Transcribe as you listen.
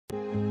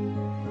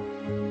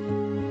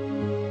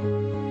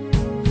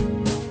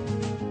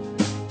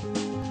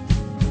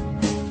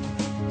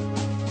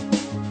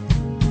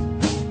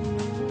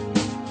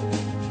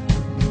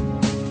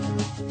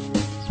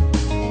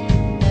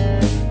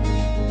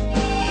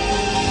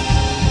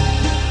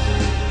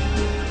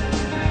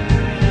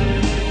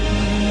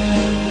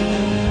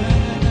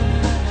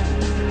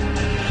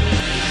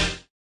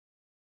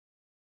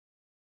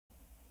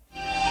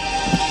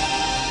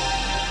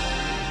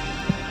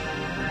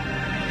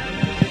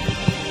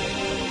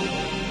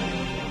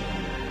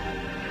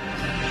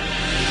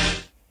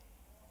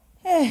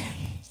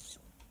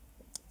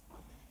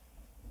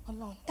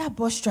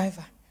bus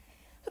driver.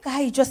 Look at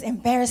how you just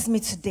embarrassed me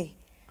today.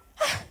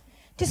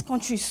 This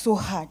country is so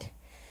hard.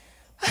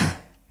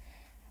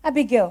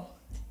 Abigail.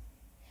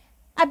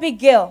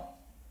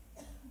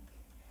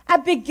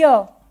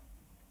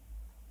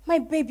 My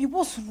baby,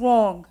 what's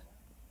wrong?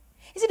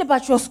 Is it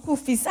about your school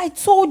fees? I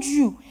told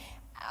you.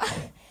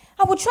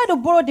 I would try to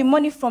borrow the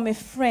money from a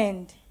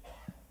friend.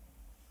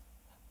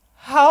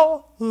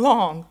 How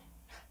long?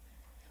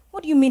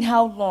 What do you mean,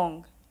 how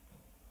long?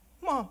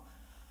 Mom,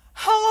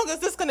 how long is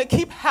this going to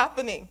keep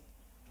happening?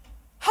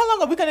 How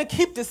long are we going to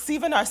keep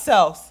deceiving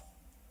ourselves?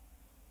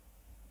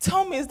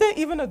 Tell me, is there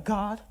even a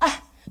God?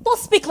 Don't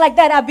speak like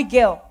that,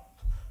 Abigail.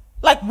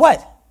 Like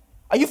what?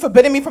 Are you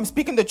forbidding me from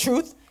speaking the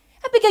truth?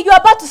 Abigail, you're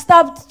about to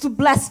start to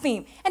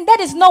blaspheme. And that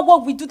is not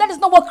what we do. That is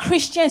not what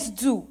Christians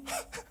do.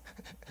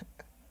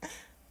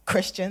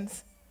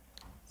 Christians,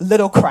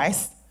 little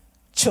Christ,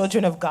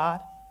 children of God.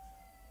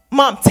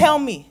 Mom, tell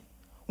me,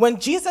 when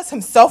Jesus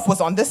himself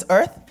was on this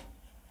earth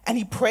and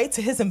he prayed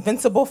to his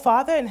invincible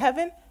Father in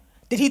heaven,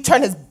 did he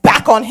turn his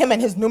back on him and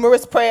his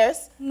numerous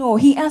prayers? No,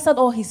 he answered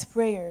all his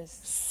prayers.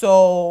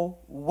 So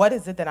what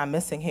is it that I'm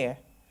missing here?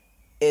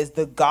 Is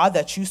the God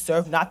that you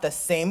serve not the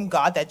same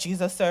God that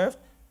Jesus served?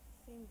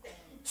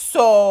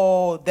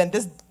 So then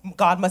this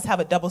God must have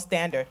a double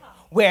standard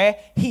where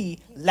he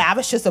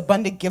lavishes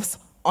abundant gifts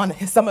on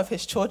some of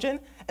his children,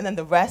 and then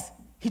the rest,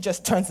 he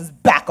just turns his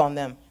back on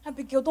them.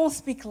 Abigail, don't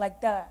speak like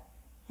that.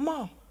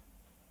 Mom,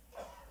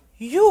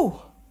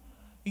 you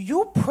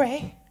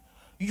pray,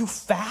 you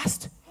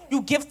fast,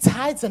 you give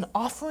tithes and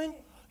offering,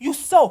 you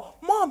sow.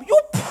 Mom,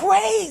 you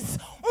praise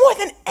more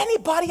than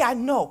anybody I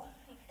know.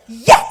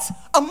 Yet,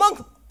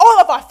 among all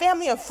of our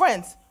family and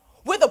friends,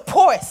 we're the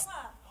poorest.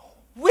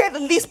 We're the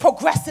least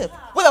progressive.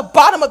 We're the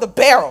bottom of the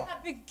barrel.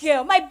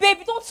 Abigail, my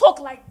baby, don't talk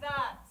like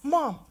that.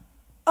 Mom,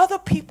 other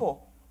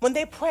people, when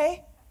they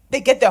pray,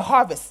 they get their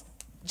harvest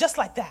just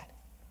like that.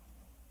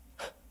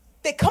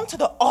 They come to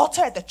the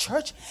altar at the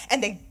church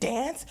and they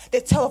dance. They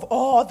tell of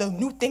all the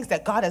new things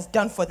that God has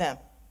done for them.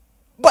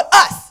 But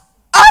us,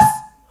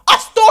 our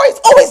story is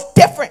always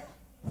different.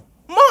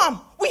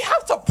 Mom, we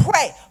have to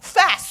pray,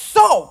 fast,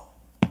 sow,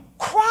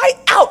 cry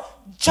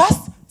out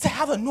just to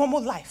have a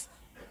normal life.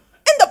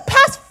 In the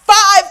past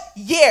 5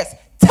 years,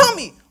 tell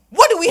me,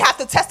 what do we have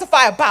to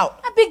testify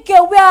about?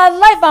 Abigail, we are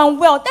alive and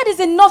well. That is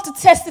enough to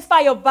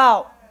testify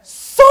about.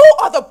 So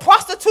are the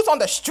prostitutes on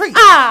the street.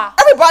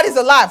 Everybody's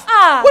alive.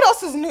 What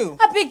else is new?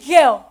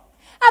 Abigail.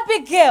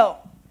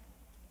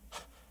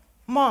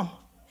 Mom,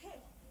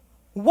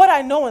 what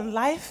I know in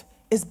life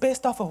is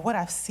based off of what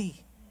I've seen.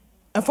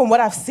 And from what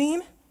I've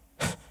seen,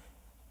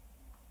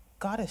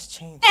 God has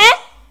changed.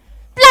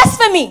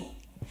 Blasphemy!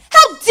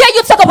 How dare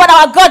you talk about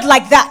our God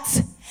like that?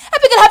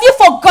 Abigail, have you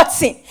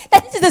forgotten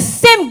that this is the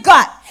same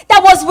God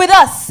that was with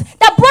us,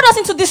 that brought us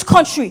into this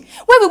country,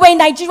 where we were in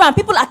Nigeria and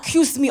people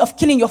accused me of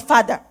killing your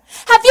father?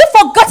 Have you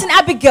forgotten,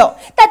 Abigail,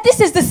 that this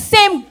is the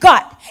same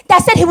God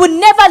that said he would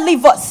never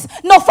leave us,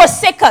 nor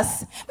forsake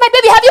us? My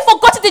baby, have you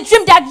forgotten the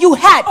dream that you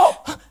had?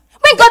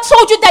 When God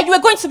told you that you were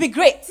going to be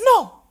great?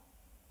 No.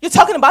 You're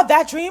talking about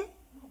that dream?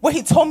 Where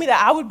he told me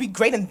that I would be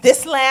great in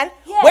this land?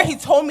 Yes. Where he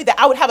told me that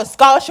I would have a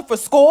scholarship for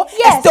school?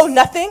 Yes. And still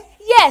nothing?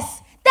 Yes.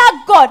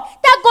 That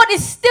God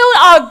is still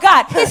our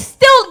God. He's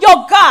still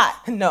your God.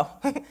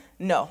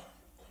 No.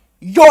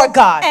 Your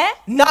God,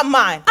 not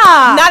mine.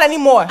 Not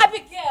anymore.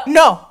 Abigail.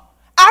 No.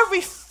 I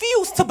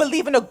refuse to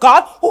believe in a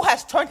God who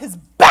has turned his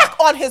back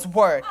on his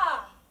word.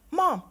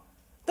 Mom,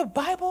 the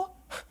Bible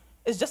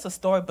is just a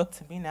storybook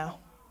to me now.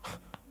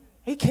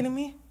 Are you kidding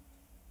me?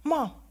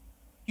 Mom,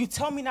 you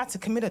tell me not to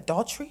commit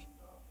adultery?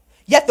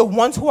 Yet the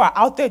ones who are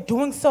out there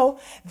doing so,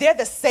 they're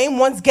the same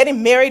ones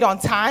getting married on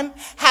time,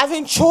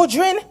 having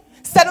children,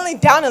 settling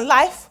down in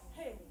life.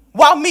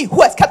 While me,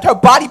 who has kept her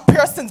body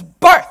pure since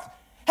birth,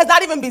 has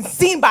not even been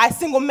seen by a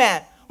single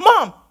man.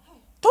 Mom,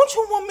 don't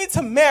you want me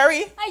to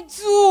marry? I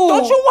do.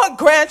 Don't you want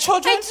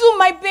grandchildren? I do,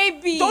 my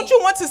baby. Don't you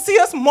want to see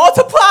us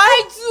multiply?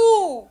 I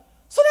do.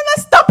 So then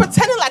let's stop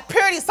pretending like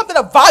purity is something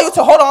of value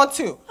to hold on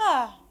to.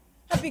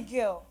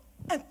 Abigail.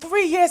 And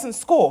 3 years in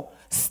school,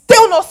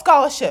 still no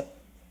scholarship.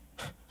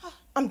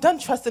 I'm done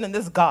trusting in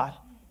this God.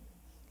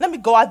 Let me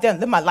go out there and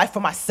live my life for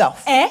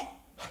myself.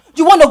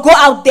 You want to go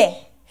out there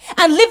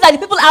and live like the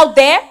people out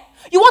there?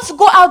 You want to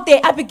go out there,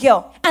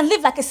 Abigail, and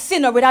live like a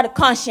sinner without a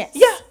conscience?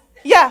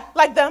 Yeah,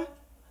 like them.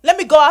 Let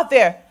me go out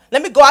there.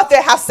 Let me go out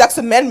there, have sex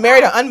with men,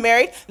 married or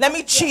unmarried. Let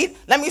me cheat.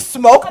 Let me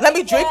smoke. Let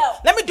me drink.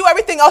 Let me do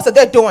everything else that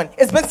they're doing.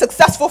 It's been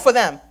successful for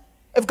them.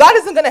 If God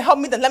isn't going to help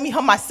me, then let me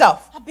help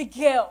myself.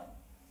 Abigail,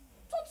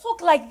 don't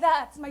talk like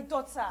that, my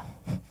daughter.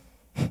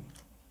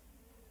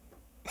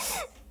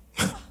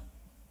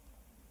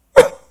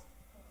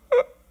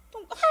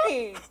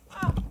 Hey.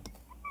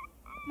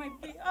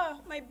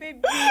 My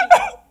baby.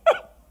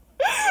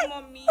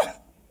 Mommy.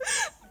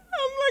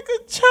 I'm like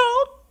a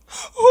child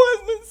who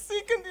has been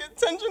seeking the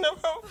attention of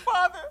her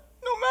father.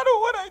 No matter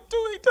what I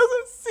do, he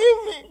doesn't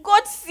see me.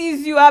 God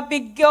sees you,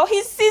 Abigail.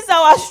 He sees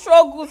our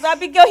struggles,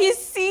 Abigail. He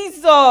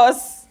sees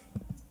us.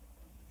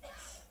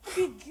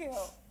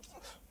 Abigail.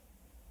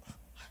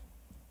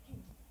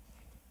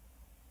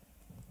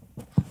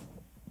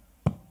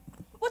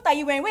 What are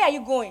you wearing? Where are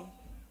you going?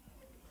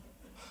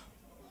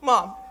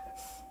 Mom,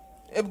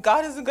 if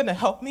God isn't going to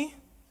help me,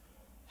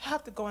 I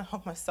have to go and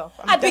help myself.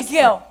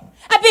 Abigail.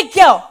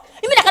 Abigail.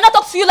 You mean I cannot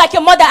talk to you like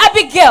your mother?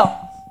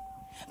 Abigail.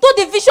 Though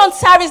the vision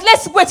tarries,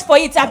 let's wait for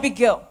it,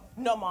 Abigail.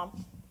 No,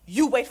 Mom.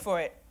 You wait for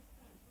it.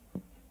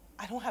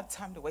 I don't have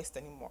time to waste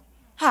anymore.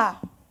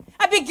 Ha.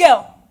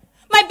 Abigail.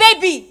 My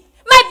baby.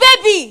 My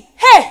baby.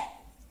 Hey.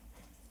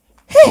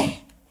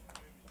 Hey.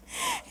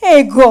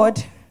 Hey,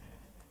 God.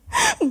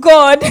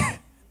 God.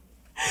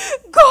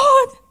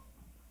 God.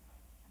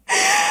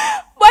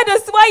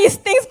 Why is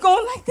things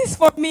going like this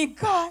for me,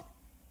 God?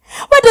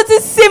 Why does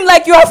it seem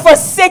like you are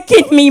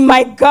forsaking me,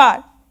 my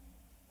God?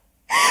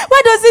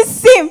 Why does it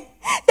seem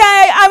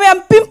that I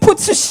am being put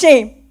to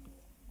shame?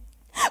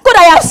 God,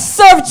 I have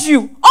served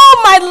you.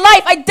 All my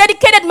life, I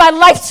dedicated my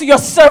life to your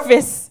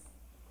service.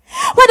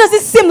 Why does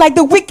it seem like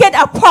the wicked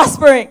are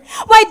prospering?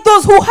 Why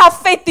those who have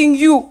faith in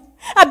you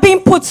are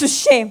being put to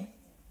shame?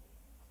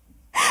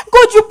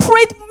 God, you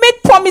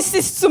made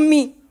promises to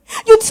me.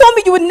 You told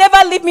me you would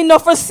never leave me nor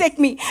forsake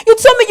me. You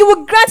told me you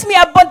would grant me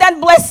abundant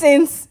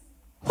blessings.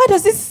 Why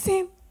does it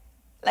seem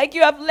like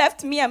you have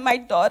left me and my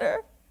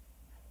daughter?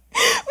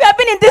 We have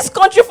been in this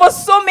country for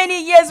so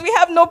many years. We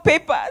have no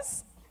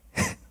papers.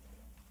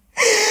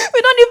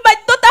 My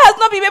daughter has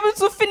not been able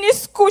to finish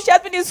school. She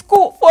has been in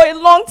school for a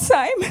long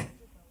time.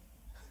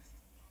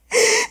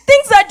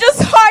 Things are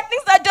just hard.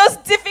 Things are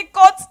just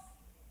difficult.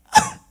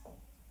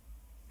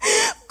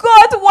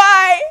 God,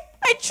 why?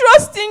 I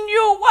trust in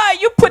you. Why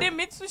are you putting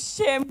me to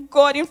shame,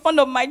 God, in front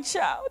of my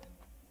child?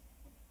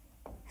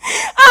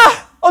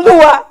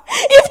 Oluwa,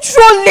 if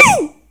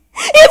truly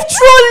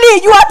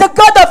you are the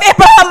God of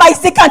Abraham,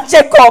 Isaac, and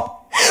Jacob,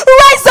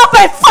 rise up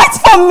and fight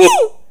for me.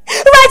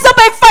 Rise up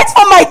and fight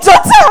for my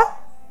daughter.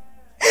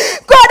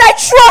 God, I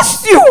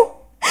trust you.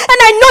 And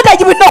I know that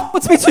you will not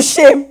put me to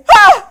shame.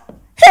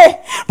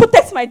 Hey,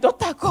 protect my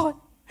daughter, God.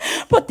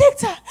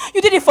 Protect her.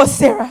 You did it for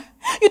Sarah.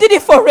 You did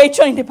it for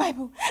Rachel in the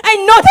Bible. I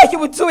know that you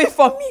will do it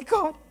for me,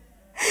 God.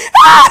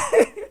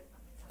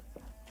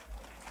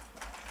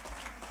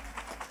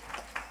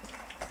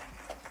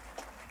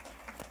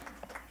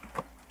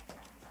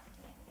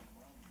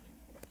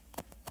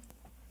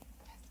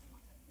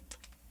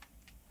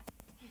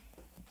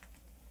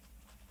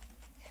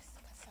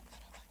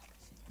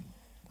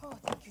 Oh,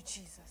 thank you,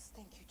 Jesus.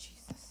 Thank you,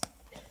 Jesus.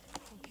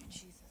 Thank you,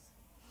 Jesus.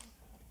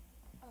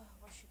 Oh,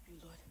 worship you,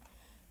 Lord.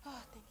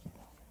 Oh, thank you,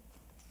 Lord.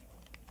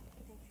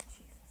 Thank you,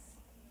 Jesus.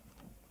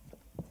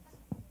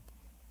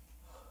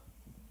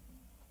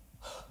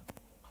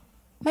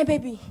 My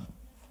baby.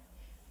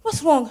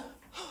 What's wrong?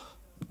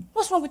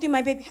 What's wrong with you,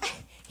 my baby?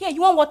 Here,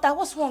 you want water?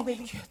 What's wrong,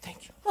 baby?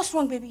 Thank you. What's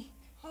wrong, baby?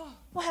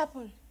 What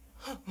happened?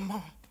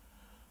 Mom,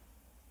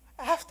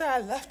 after I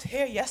left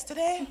here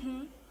yesterday,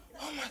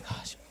 oh my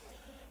gosh,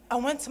 I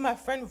went to my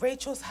friend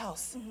Rachel's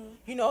house,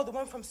 you know, the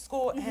one from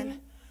school,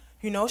 and,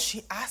 you know,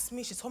 she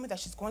told me that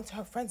she's going to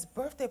her friend's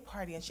birthday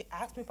party, and she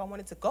asked me if I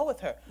wanted to go with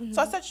her.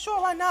 So I said,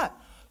 sure, why not?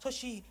 So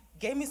she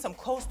gave me some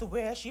clothes to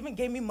wear. She even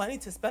gave me money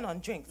to spend on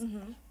drinks.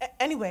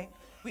 Anyway,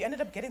 we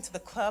ended up getting to the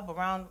club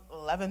around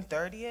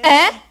 11:30.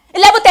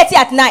 11:30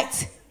 at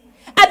night.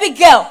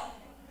 Abigail,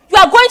 you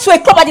are going to a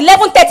club at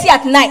 11:30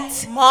 at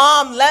night.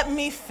 Mom, let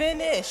me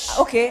finish.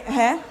 Okay.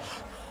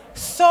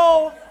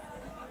 So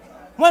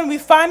when we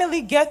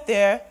finally get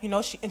there, you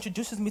know, she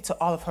introduces me to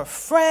all of her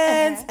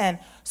friends. And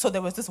so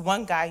there was this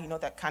one guy, you know,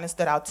 that kind of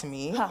stood out to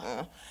me.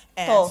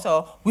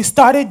 So we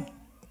started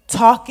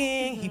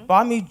talking. He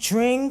bought me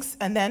drinks.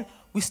 And then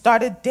we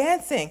started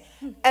dancing.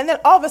 And then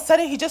all of a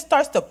sudden, he just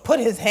starts to put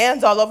his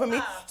hands all over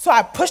me. So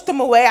I pushed him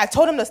away. I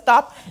told him to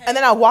stop. And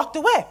then I walked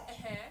away.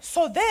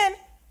 So then,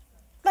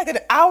 like an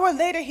hour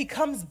later, he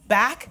comes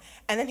back.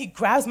 And then he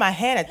grabs my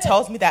hand and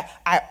tells me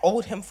that I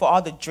owed him for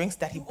all the drinks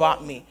that he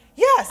bought me.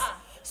 Yes.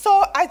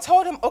 So I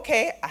told him,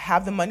 okay, I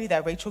have the money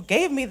that Rachel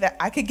gave me that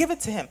I could give it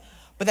to him.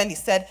 But then he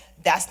said,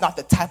 that's not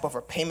the type of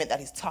repayment that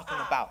he's talking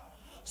about.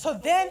 So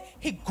then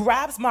he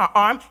grabs my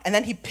arm and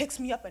then he picks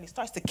me up and he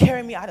starts to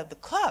carry me out of the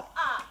club.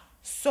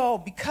 So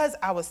because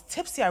I was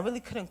tipsy, I really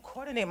couldn't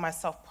coordinate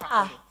myself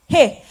properly.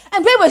 Hey,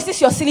 and where was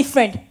this your silly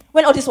friend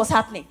when all this was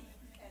happening?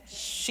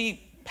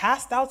 She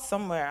passed out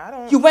somewhere. I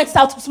don't... You went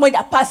out to somebody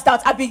that passed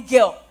out,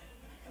 Abigail.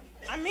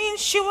 I mean,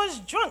 she was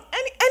drunk.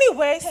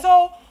 Anyway,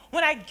 so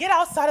when I get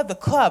outside of the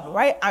club,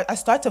 right, I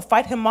start to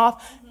fight him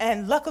off,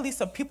 and luckily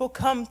some people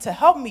come to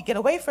help me get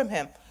away from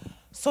him.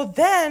 So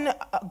then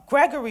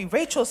Gregory,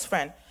 Rachel's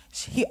friend,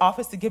 he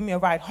offers to give me a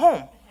ride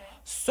home.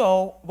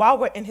 So while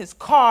we're in his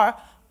car,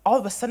 all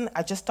of a sudden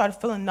I just started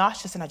feeling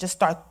nauseous and I just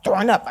started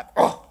throwing up,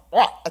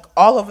 like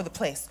all over the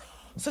place.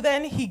 So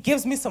then he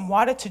gives me some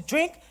water to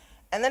drink,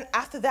 and then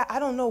after that, I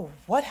don't know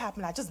what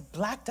happened. I just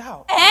blacked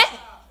out.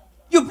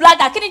 You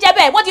blacked out?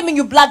 What do you mean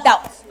you blacked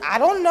out? I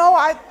don't know.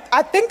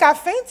 I think I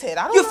fainted.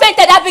 You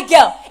fainted,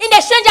 Abigail, in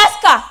a stranger's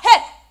car.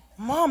 Hey.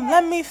 Mom,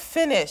 let me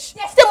finish.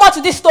 There's still more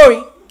to this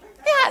story.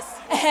 Yes.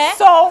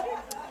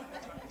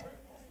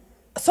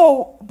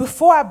 So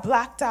before I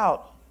blacked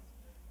out,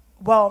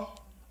 well,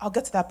 I'll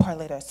get to that part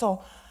later.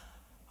 So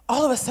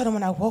all of a sudden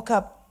when I woke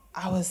up,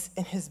 I was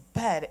in his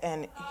bed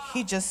and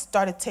he just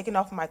started taking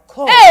off my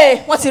clothes.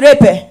 Hey, what's it, rape?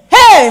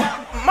 Hey!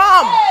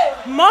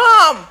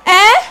 Mom!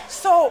 Eh?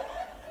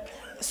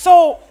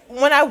 So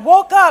when I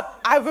woke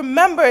up, I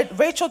remembered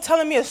Rachel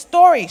telling me a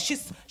story. She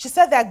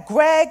said that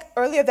Greg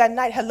earlier that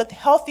night had looked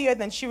healthier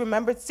than she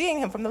remembered seeing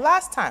him from the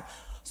last time.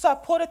 So I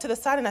pulled her to the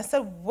side and I said,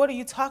 what are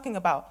you talking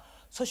about?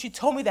 So she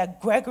told me that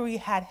Gregory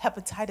had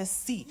hepatitis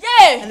C.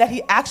 Yeah. And that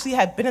he actually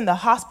had been in the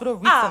hospital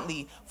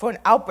recently for an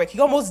outbreak. He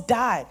almost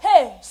died.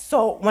 Hey.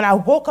 So when I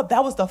woke up,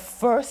 that was the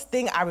first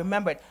thing I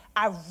remembered.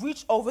 I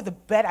reached over the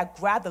bed, I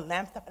grabbed the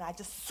lamp stuff, and I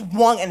just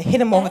swung and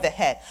hit him over the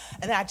head.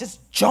 And then I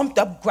just jumped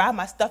up, grabbed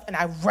my stuff, and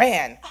I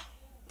ran.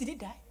 Did he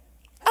die?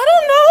 I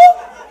don't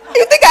know.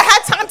 You think I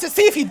had time to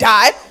see if he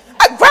died?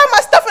 I grabbed my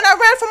stuff and I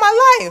ran for my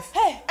life.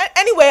 Hey. And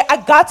anyway, I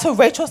got to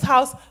Rachel's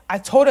house. I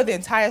told her the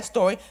entire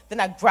story. Then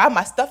I grabbed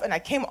my stuff and I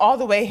came all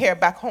the way here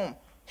back home.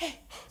 Hey,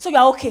 so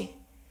you're okay?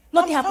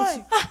 Nothing I'm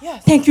happened fine. to you?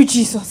 Yes. Thank you,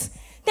 Jesus.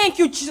 Thank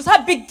you, Jesus.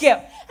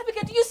 Abigail,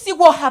 do you see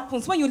what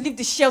happens when you leave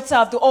the shelter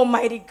of the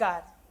Almighty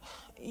God?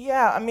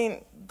 Yeah, I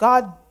mean,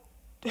 God,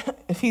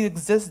 if he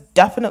exists,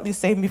 definitely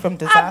saved me from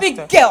disaster.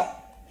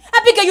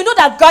 Abigail, you know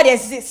that God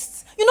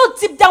exists. You know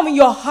deep down in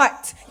your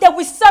heart that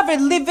we serve a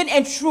living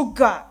and true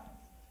God.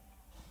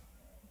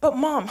 But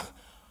Mom,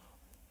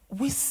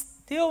 we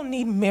still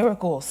need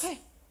miracles. Hey.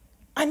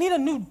 I need a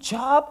new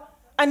job.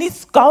 I need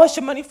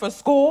scholarship money for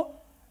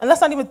school. And let's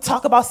not even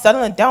talk about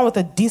settling down with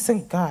a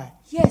decent guy.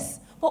 Yes,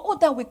 but all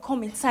that will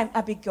come in time,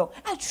 Abigail.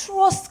 I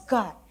trust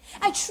God.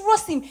 I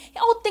trust him.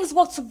 All things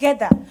work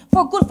together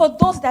for good for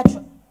those that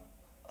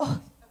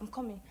Oh, I'm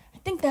coming. I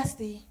think that's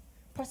the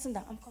person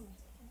that I'm coming.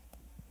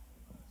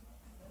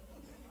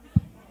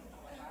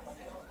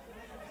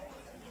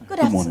 Good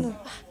afternoon. Morning.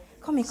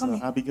 Come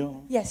in.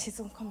 Abigail? Yes,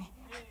 she's coming.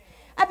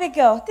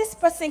 Abigail, this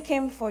person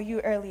came for you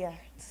earlier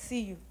to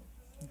see you.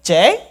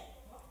 Jay?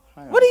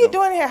 Hi, What are you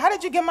Abigail. doing here? How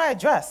did you get my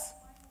address?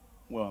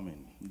 Well, I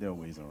mean, there are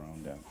ways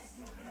around that.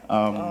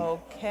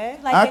 Okay.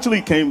 Like I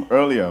actually came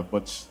earlier,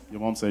 but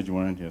your mom said you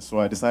weren't here, so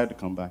I decided to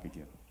come back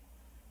again.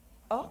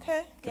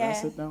 Okay. Can I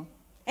sit down?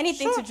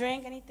 Anything Sure. to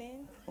drink?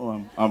 Anything?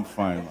 Oh, I'm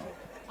fine.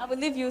 I will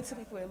leave you two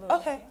people alone.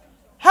 Okay.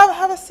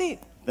 Have a seat.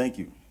 Thank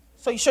you.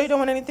 So you sure you don't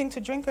want anything to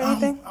drink or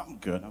anything? I'm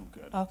good.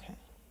 Okay.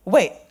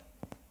 Wait.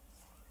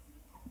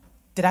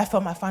 Did I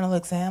fail my final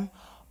exam?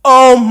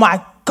 Oh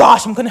my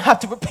gosh, I'm gonna have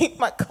to repeat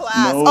my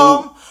class.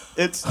 No,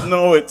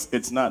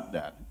 it's not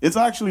that. It's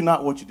actually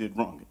not what you did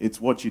wrong. It's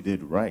what you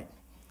did right.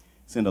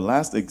 So in the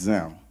last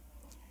exam,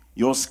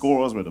 your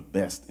scores were the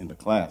best in the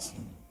class.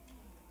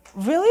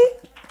 Really?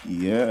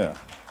 Yeah.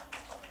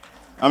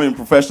 I mean,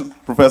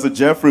 Professor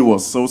Jeffrey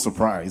was so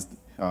surprised.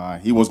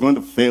 He was going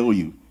to fail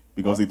you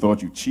because he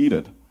thought you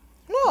cheated.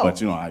 No.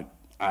 But,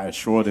 I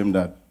assured him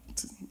that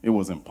it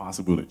was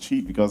impossible to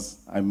cheat because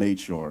I made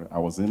sure I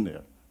was in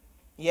there.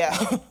 Yeah.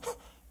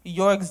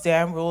 Your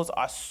exam rules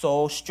are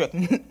so strict.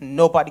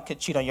 Nobody could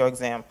cheat on your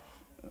exam.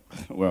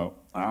 Well,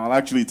 I'll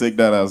actually take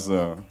that as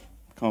a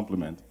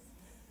compliment.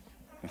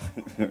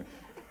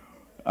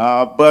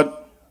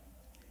 But,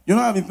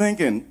 I've been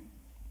thinking,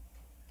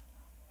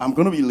 I'm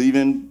going to be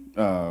leaving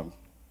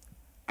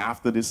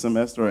after this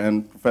semester,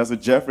 and Professor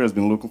Jeffrey has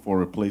been looking for a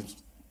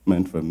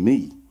replacement for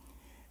me.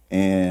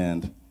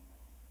 And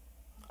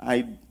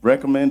I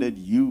recommended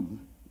you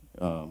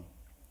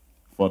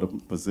for the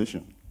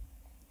position.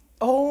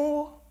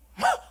 Oh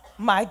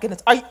my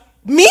goodness. Are you,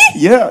 me?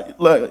 Yeah,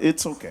 look,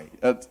 it's okay.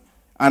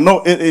 I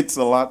know it's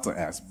a lot to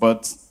ask,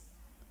 but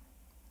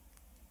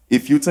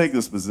if you take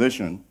this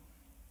position,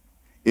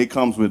 it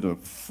comes with a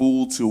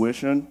full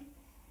tuition,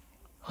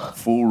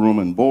 full room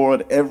and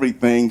board,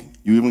 everything.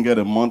 You even get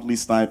a monthly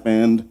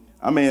stipend.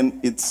 I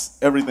mean,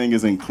 everything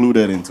is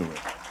included into it.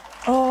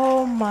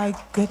 Oh my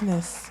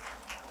goodness.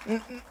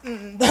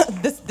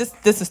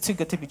 This is too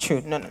good to be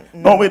true. No.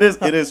 No, it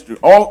is true.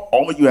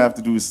 All you have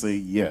to do is say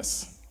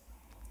yes.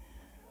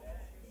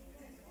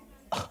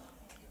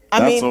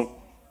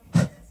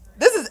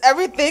 This is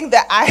everything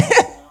that I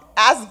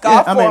asked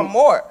God for and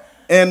more.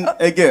 And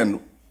again,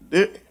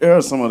 there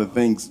are some of the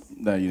things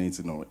that you need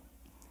to know.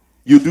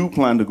 You do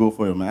plan to go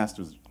for your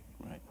master's,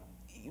 right?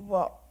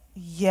 Well,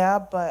 yeah,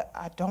 but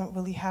I don't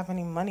really have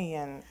any money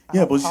and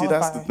yeah, but see,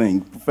 that's the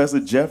thing. Professor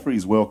Jeffrey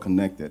is well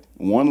connected.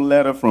 One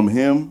letter from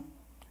him,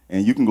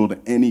 and you can go to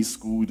any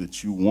school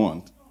that you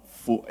want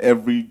for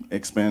every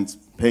expense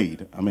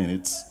paid. I mean,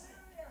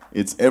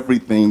 it's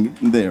everything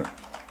there.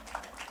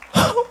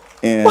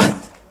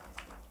 And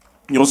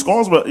your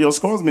scores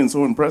been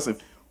so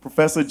impressive.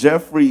 Professor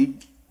Jeffrey,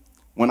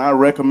 when I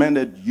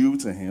recommended you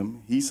to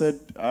him, he said,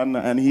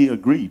 and he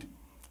agreed.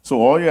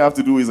 So all you have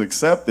to do is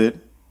accept it,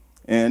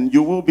 and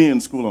you will be in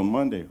school on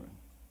Monday.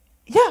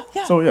 Yeah.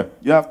 So yeah,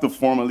 you have to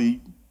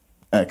formally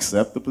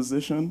accept the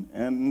position,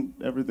 and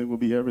everything will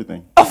be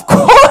everything. Of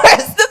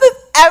course, this is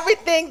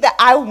everything that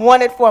I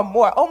wanted for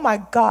more. Oh my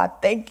God,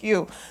 thank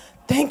you.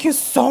 Thank you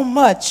so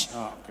much.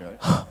 Oh, okay.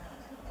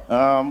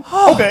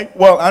 Okay,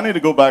 well, I need to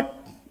go back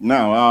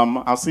now.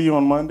 I'll see you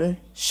on Monday.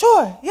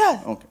 Sure,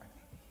 yeah. Okay.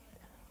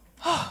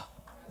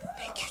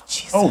 Thank you,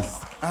 Jesus.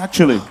 Oh,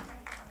 actually,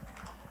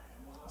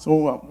 So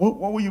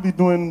what will you be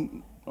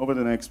doing over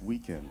the next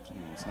weekend?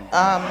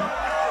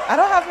 I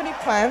don't have any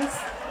plans.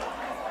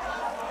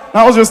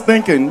 I was just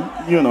thinking,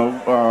 you know,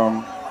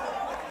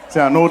 see,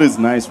 I know this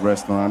nice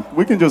restaurant.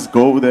 We can just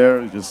go there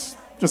and just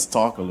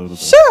talk a little bit.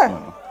 Sure. You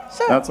know.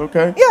 Sure. That's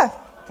okay? Yeah.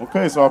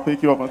 Okay, so I'll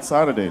pick you up on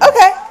Saturday.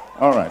 Okay.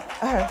 All right.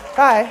 All right.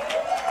 Bye.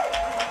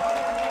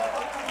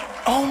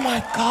 Oh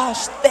my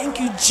gosh. Thank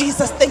you,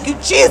 Jesus. Thank you,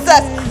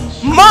 Jesus.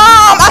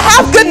 Mom, I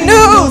have good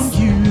news.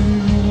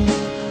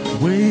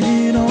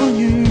 Waiting on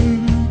you,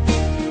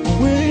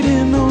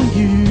 waiting on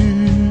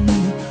you,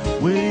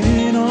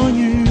 waiting on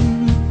you,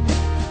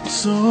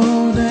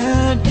 so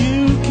that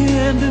you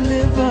can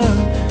deliver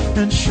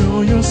and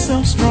show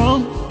yourself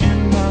strong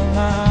in my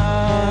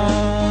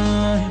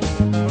life.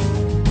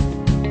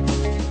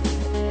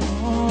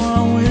 Oh,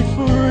 I'll wait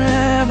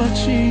forever,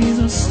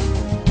 Jesus,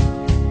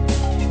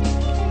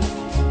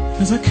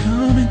 as I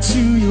come into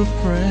your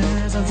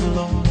presence,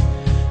 Lord.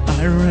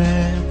 I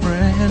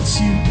reverence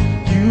you.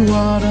 You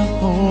are the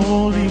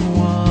Holy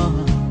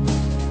One.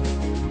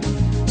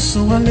 So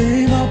I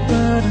lay my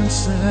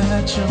burdens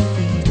at your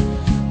feet,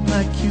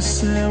 like you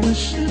said we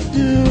should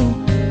do,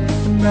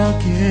 and I'll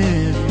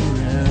give you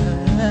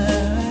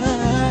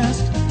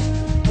rest.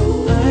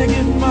 I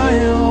give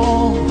my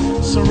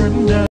all, surrender.